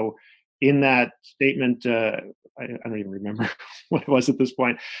 So in that statement, I don't even remember what it was at this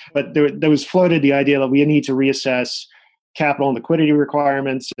point, but there was floated the idea that we need to reassess capital and liquidity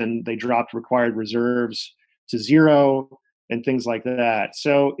requirements, and they dropped required reserves to zero and things like that.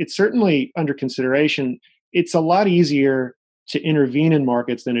 So it's certainly under consideration. It's a lot easier to intervene in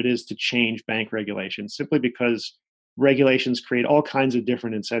markets than it is to change bank regulations, simply because regulations create all kinds of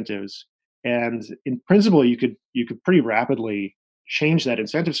different incentives. And in principle, you could pretty rapidly change that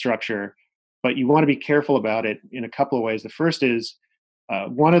incentive structure, but you want to be careful about it in a couple of ways. The first is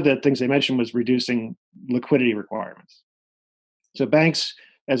one of the things they mentioned was reducing liquidity requirements. So banks,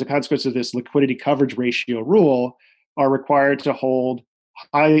 as a consequence of this liquidity coverage ratio rule, are required to hold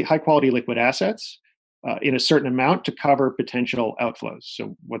high quality liquid assets in a certain amount to cover potential outflows.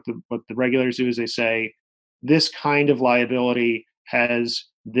 So what the regulators do is they say, this kind of liability has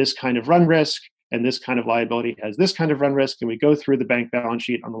this kind of run risk, and this kind of liability has this kind of run risk. And we go through the bank balance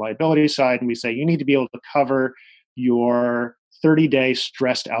sheet on the liability side, and we say, you need to be able to cover your 30-day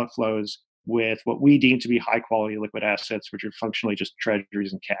stressed outflows with what we deem to be high quality liquid assets, which are functionally just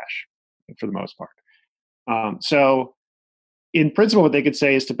treasuries and cash for the most part. So in principle, what they could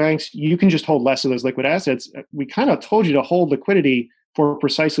say is to banks, you can just hold less of those liquid assets. We kind of told you to hold liquidity for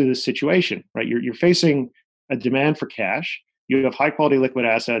precisely this situation, right? You're facing a demand for cash. You have high quality liquid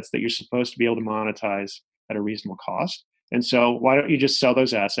assets that you're supposed to be able to monetize at a reasonable cost. And so why don't you just sell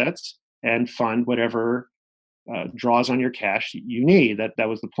those assets and fund whatever draws on your cash you need? That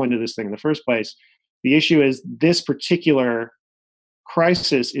was the point of this thing in the first place. The issue is this particular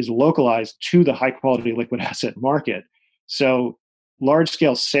crisis is localized to the high quality liquid asset market. So large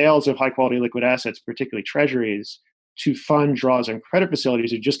scale sales of high quality liquid assets, particularly treasuries, to fund draws on credit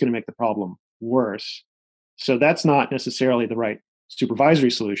facilities are just going to make the problem worse. So that's not necessarily the right supervisory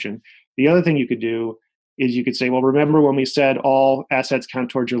solution. The other thing you could do is you could say, well, remember when we said all assets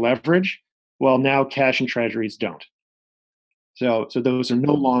count towards your leverage? Well, now cash and treasuries don't. So those are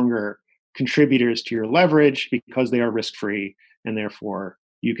no longer contributors to your leverage because they are risk-free, and therefore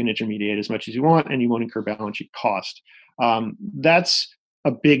you can intermediate as much as you want and you won't incur balance sheet cost. That's a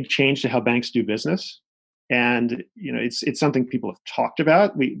big change to how banks do business. And it's something people have talked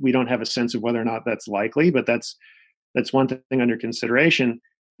about. We don't have a sense of whether or not that's likely, but that's one thing under consideration.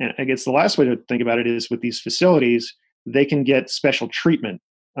 And I guess the last way to think about it is with these facilities, they can get special treatment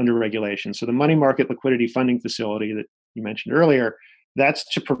under regulation. So the money market liquidity funding facility that you mentioned earlier, that's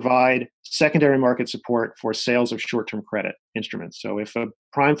to provide secondary market support for sales of short-term credit instruments. So if a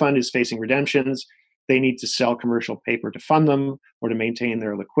prime fund is facing redemptions, they need to sell commercial paper to fund them or to maintain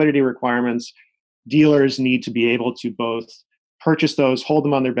their liquidity requirements. Dealers need to be able to both purchase those, hold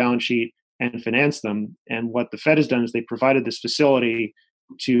them on their balance sheet, and finance them. And what the Fed has done is they provided this facility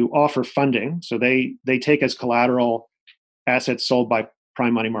to offer funding. So they take as collateral assets sold by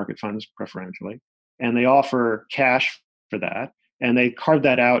prime money market funds preferentially, and they offer cash for that. And they carved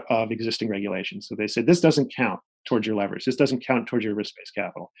that out of existing regulations. So they said, this doesn't count towards your leverage. This doesn't count towards your risk-based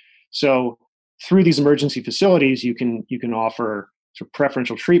capital. So through these emergency facilities, you can offer sort of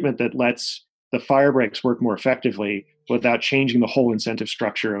preferential treatment that lets the fire breaks work more effectively without changing the whole incentive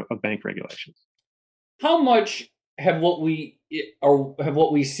structure of bank regulations. How much have what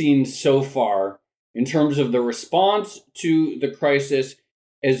we seen so far in terms of the response to the crisis,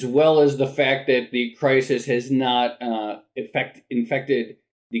 as well as the fact that the crisis has not infected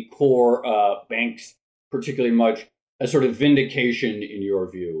the core banks particularly much, a sort of vindication, in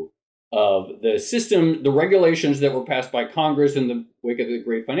your view, of the system, the regulations that were passed by Congress in the wake of the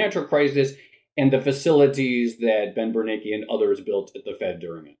great financial crisis, and the facilities that Ben Bernanke and others built at the Fed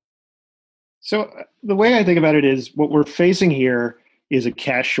during it? So the way I think about it is what we're facing here is a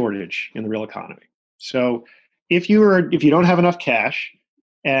cash shortage in the real economy. So if you don't have enough cash,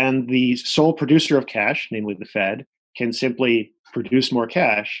 and the sole producer of cash, namely the Fed, can simply produce more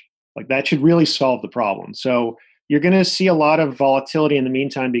cash, like that should really solve the problem. So you're going to see a lot of volatility in the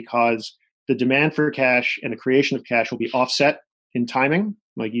meantime because the demand for cash and the creation of cash will be offset in timing.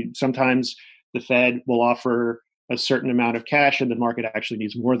 Sometimes the Fed will offer a certain amount of cash and the market actually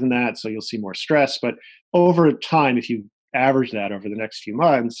needs more than that, so you'll see more stress. But over time, if you average that over the next few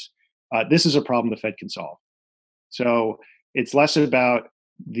months, this is a problem the Fed can solve. So it's less about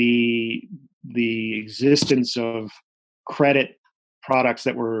the existence of credit products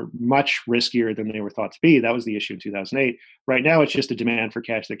that were much riskier than they were thought to be. That was the issue in 2008. Right now, it's just a demand for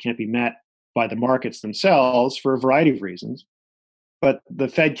cash that can't be met by the markets themselves for a variety of reasons. But the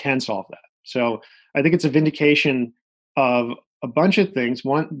Fed can solve that. So I think it's a vindication of a bunch of things.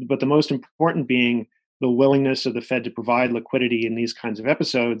 One, but the most important being the willingness of the Fed to provide liquidity in these kinds of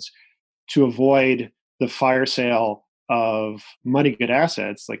episodes to avoid the fire sale of money good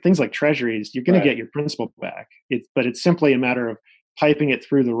assets, like things like treasuries. You're going to get your principal back. But it's simply a matter of piping it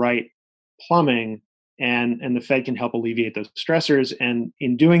through the right plumbing, and the Fed can help alleviate those stressors. And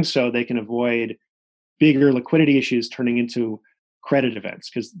in doing so, they can avoid bigger liquidity issues turning into credit events.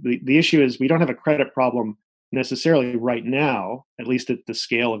 Because the issue is we don't have a credit problem necessarily right now, at least at the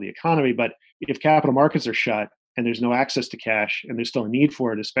scale of the economy. But if capital markets are shut and there's no access to cash, and there's still a need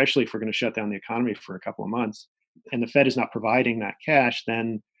for it, especially if we're going to shut down the economy for a couple of months, and the Fed is not providing that cash,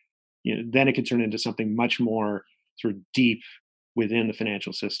 then then it can turn into something much more sort of deep within the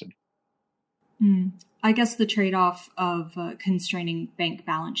financial system. I guess the trade-off of constraining bank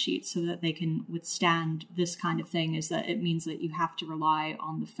balance sheets so that they can withstand this kind of thing is that it means that you have to rely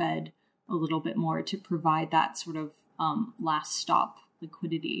on the Fed a little bit more to provide that sort of last stop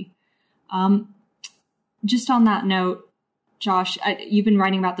liquidity. Just on that note, Josh, you've been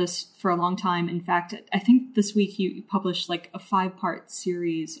writing about this for a long time. In fact, I think this week you published like a 5-part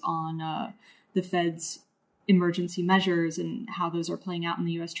series on the Fed's emergency measures and how those are playing out in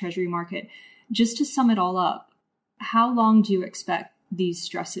the U.S. Treasury market. Just to sum it all up, how long do you expect these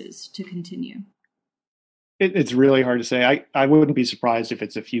stresses to continue? It's really hard to say. I wouldn't be surprised if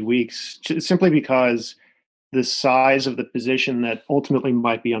it's a few weeks, simply because the size of the position that ultimately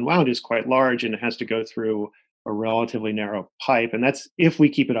might be unwound is quite large, and it has to go through a relatively narrow pipe. And that's if we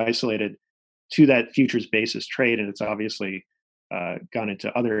keep it isolated to that futures basis trade. And it's obviously gone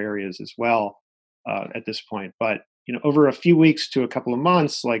into other areas as well at this point. But over a few weeks to a couple of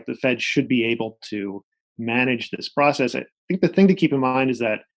months, like, the Fed should be able to manage this process. I think the thing to keep in mind is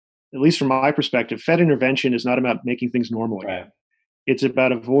that, at least from my perspective, Fed intervention is not about making things normal again. It's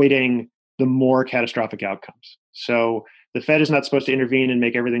about avoiding the more catastrophic outcomes. So the Fed is not supposed to intervene and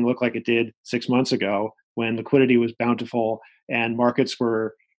make everything look like it did 6 months ago, when liquidity was bountiful and markets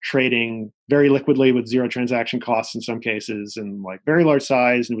were trading very liquidly with zero transaction costs in some cases, and like very large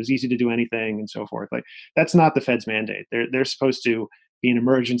size, and it was easy to do anything and so forth. Like, that's not the Fed's mandate. They're supposed to be an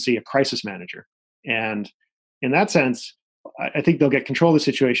emergency, a crisis manager. And in that sense, I think they'll get control of the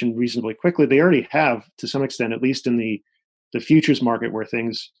situation reasonably quickly. They already have, to some extent, at least in the futures market, where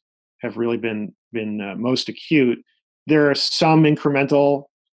things have really been most acute. There are some incremental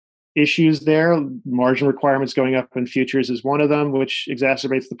issues there. Margin requirements going up in futures is one of them, which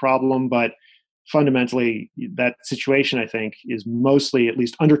exacerbates the problem. But fundamentally, that situation, I think, is mostly at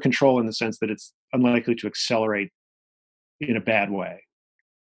least under control, in the sense that it's unlikely to accelerate in a bad way.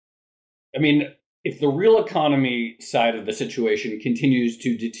 I mean, if the real economy side of the situation continues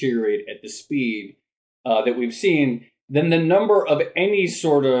to deteriorate at the speed that we've seen, then the number of any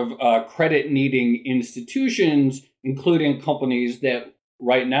sort of credit-needing institutions, including companies that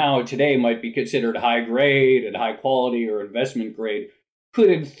right now, today, might be considered high grade and high quality or investment grade,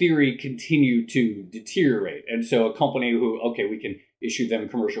 could in theory continue to deteriorate. And so a company who, we can issue them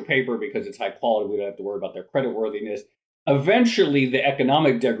commercial paper because it's high quality, we don't have to worry about their credit worthiness. Eventually, the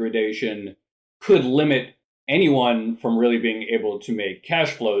economic degradation could limit anyone from really being able to make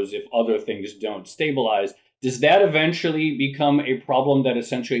cash flows if other things don't stabilize. Does that eventually become a problem that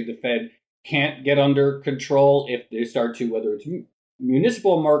essentially the Fed can't get under control if they start to, whether it's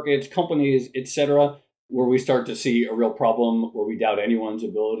municipal markets, companies, etc., where we start to see a real problem where we doubt anyone's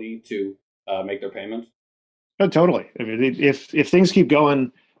ability to make their payments? Oh, totally. I mean, if things keep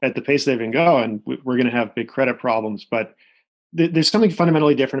going at the pace they've been going, we're going to have big credit problems. But there's something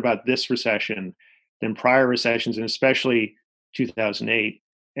fundamentally different about this recession than prior recessions, and especially 2008.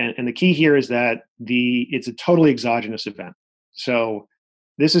 And the key here is that it's a totally exogenous event. So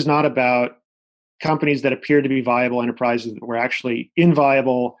this is not about companies that appear to be viable enterprises that were actually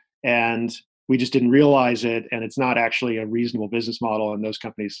inviable, and we just didn't realize it, and it's not actually a reasonable business model, and those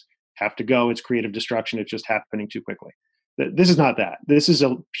companies have to go. It's creative destruction. It's just happening too quickly. This is not that. This is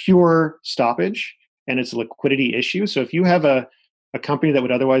a pure stoppage, and it's a liquidity issue. So if you have a company that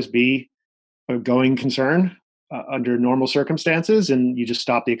would otherwise be a going concern under normal circumstances, and you just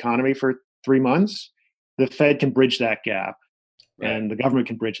stop the economy for 3 months, the Fed can bridge that gap, and the government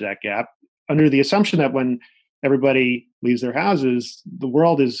can bridge that gap, under the assumption that when everybody leaves their houses, the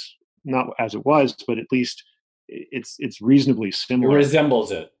world is not as it was, but at least it's reasonably similar. It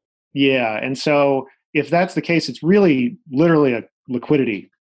resembles it. Yeah. And so if that's the case, it's really literally a liquidity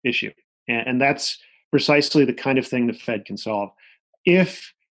issue. And that's precisely the kind of thing the Fed can solve.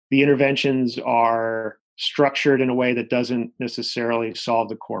 If the interventions are structured in a way that doesn't necessarily solve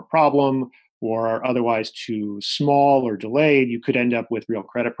the core problem, or are otherwise too small or delayed, you could end up with real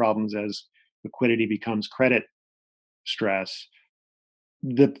credit problems as liquidity becomes credit stress.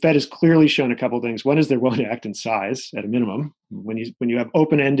 The Fed has clearly shown a couple of things. One is they're willing to act in size at a minimum. When you have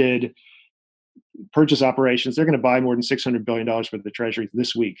open-ended purchase operations, they're going to buy more than $600 billion worth of treasuries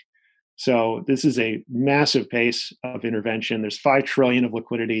this week. So this is a massive pace of intervention. There's $5 trillion of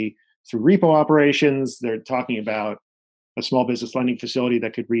liquidity through repo operations. They're talking about a small business lending facility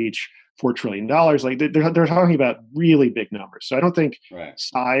that could reach $4 trillion. Like they're talking about really big numbers. So I don't think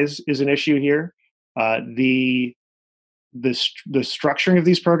size is an issue here. The structuring of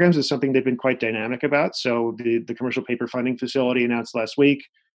these programs is something they've been quite dynamic about. So the commercial paper funding facility announced last week,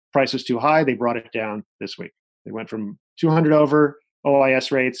 price was too high. They brought it down this week. They went from 200 over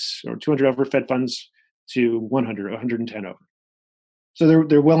OIS rates or 200 over Fed funds to 100, 110 over. So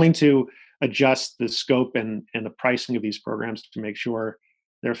they're willing to adjust the scope and the pricing of these programs to make sure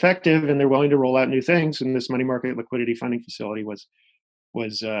they're effective, and they're willing to roll out new things. And this money market liquidity funding facility was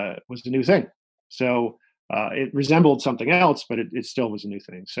a new thing. So it resembled something else, but it still was a new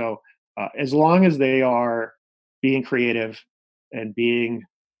thing. So as long as they are being creative and being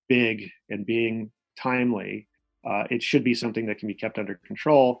big and being timely, it should be something that can be kept under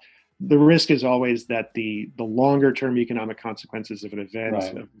control. The risk is always that the longer term economic consequences of an event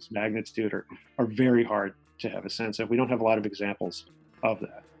of this magnitude are very hard to have a sense of. We don't have a lot of examples of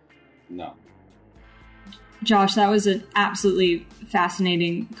that. No. Josh, that was an absolutely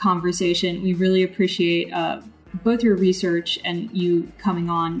fascinating conversation. We really appreciate both your research and you coming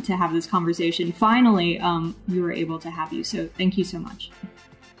on to have this conversation. Finally, we were able to have you. So thank you so much.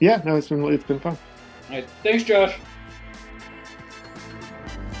 Yeah, no, it's been fun. All right. Thanks, Josh.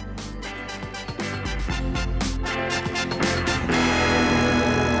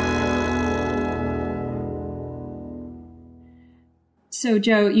 So,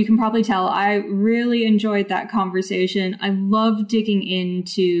 Joe, you can probably tell I really enjoyed that conversation. I love digging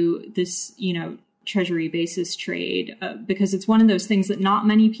into this, treasury basis trade because it's one of those things that not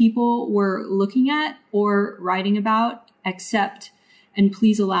many people were looking at or writing about, except, and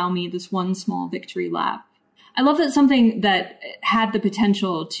please allow me this one small victory lap. I love that something that had the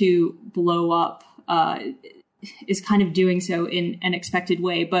potential to blow up is kind of doing so in an expected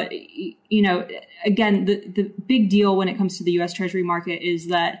way. But, again, the big deal when it comes to the U.S. Treasury market is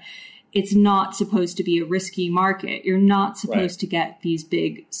that it's not supposed to be a risky market. You're not supposed to get these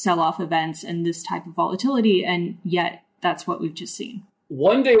big sell-off events and this type of volatility. And yet that's what we've just seen.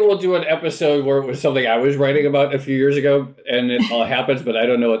 One day we'll do an episode where it was something I was writing about a few years ago and it all happens, but I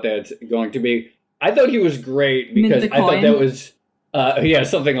don't know what that's going to be. I thought he was great because I thought that was...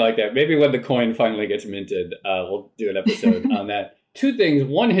 something like that. Maybe when the coin finally gets minted, we'll do an episode on that. Two things.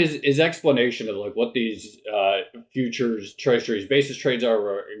 One, his explanation of what these futures, treasuries, basis trades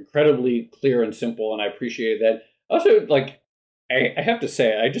are incredibly clear and simple, and I appreciated that. Also, I have to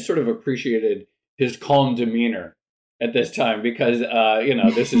say, I just sort of appreciated his calm demeanor at this time because,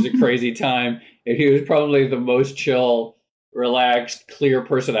 this is a crazy time, and he was probably the most chill, relaxed, clear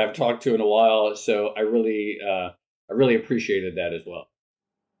person I've talked to in a while. So I really appreciated that as well.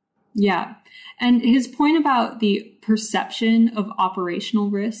 Yeah. And his point about the perception of operational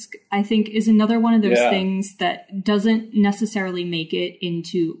risk, I think, is another one of those things that doesn't necessarily make it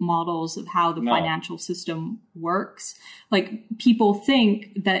into models of how the financial system works. People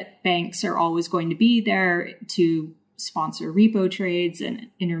think that banks are always going to be there to sponsor repo trades and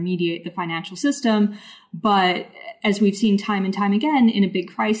intermediate the financial system. But as we've seen time and time again in a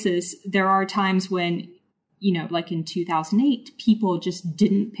big crisis, there are times when like in 2008, people just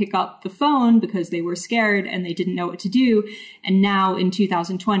didn't pick up the phone because they were scared and they didn't know what to do. And now in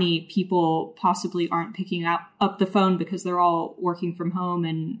 2020, people possibly aren't picking up the phone because they're all working from home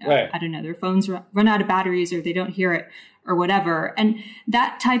and I don't know, their phones run out of batteries or they don't hear it or whatever. And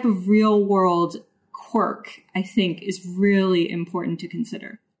that type of real world quirk, I think, is really important to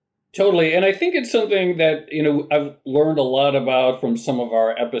consider. Totally. And I think it's something that, I've learned a lot about from some of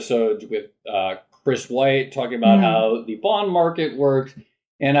our episodes with Chris White talking about how the bond market works.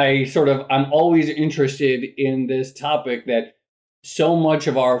 And I'm always interested in this topic that so much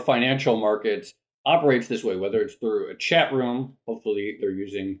of our financial markets operates this way, whether it's through a chat room, hopefully they're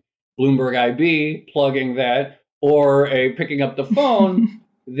using Bloomberg IB, plugging that, or picking up the phone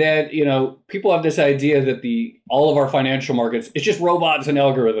that, people have this idea that all of our financial markets, it's just robots and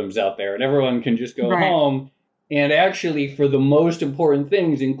algorithms out there and everyone can just go home. And actually, for the most important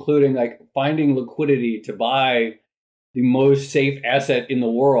things, including finding liquidity to buy the most safe asset in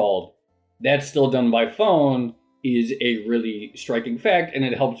the world, that's still done by phone, is a really striking fact. And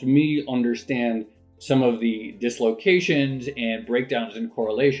it helps me understand some of the dislocations and breakdowns and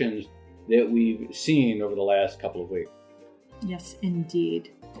correlations that we've seen over the last couple of weeks. Yes,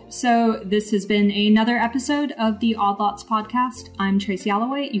 indeed. So this has been another episode of the Odd Lots podcast. I'm Tracy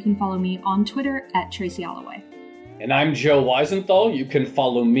Alloway. You can follow me on Twitter at Tracy Alloway. And I'm Joe Weisenthal. You can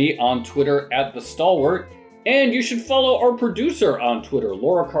follow me on Twitter at The Stalwart. And you should follow our producer on Twitter,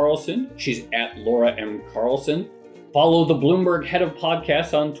 Laura Carlson. She's at Laura M. Carlson. Follow the Bloomberg head of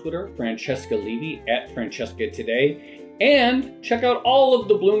podcasts on Twitter, Francesca Levy, at Francesca Today. And check out all of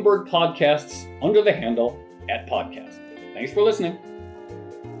the Bloomberg podcasts under the handle @podcast. Thanks for listening.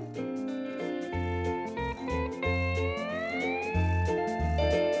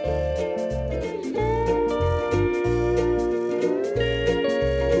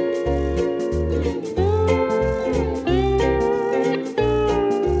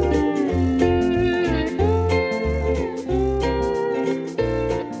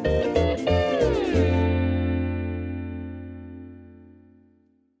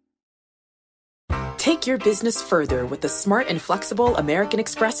 Take your business further with the smart and flexible American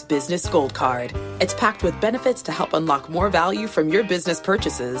Express Business Gold Card. It's packed with benefits to help unlock more value from your business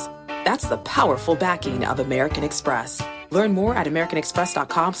purchases. That's the powerful backing of American Express. Learn more at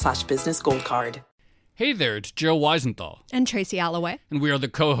americanexpress.com/businessgoldcard. Hey there, it's Joe Weisenthal. And Tracy Alloway. And we are the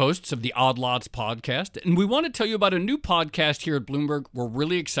co-hosts of the Odd Lots podcast. And we want to tell you about a new podcast here at Bloomberg we're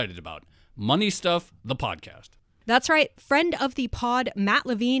really excited about. Money Stuff, the podcast. That's right. Friend of the pod, Matt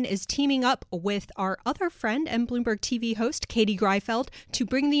Levine, is teaming up with our other friend and Bloomberg TV host, Katie Greifeld, to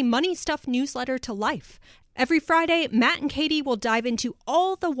bring the Money Stuff newsletter to life. Every Friday, Matt and Katie will dive into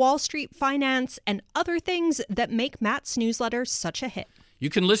all the Wall Street finance and other things that make Matt's newsletter such a hit.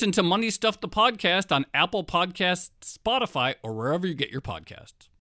 You can listen to Money Stuff, the podcast on Apple Podcasts, Spotify, or wherever you get your podcasts.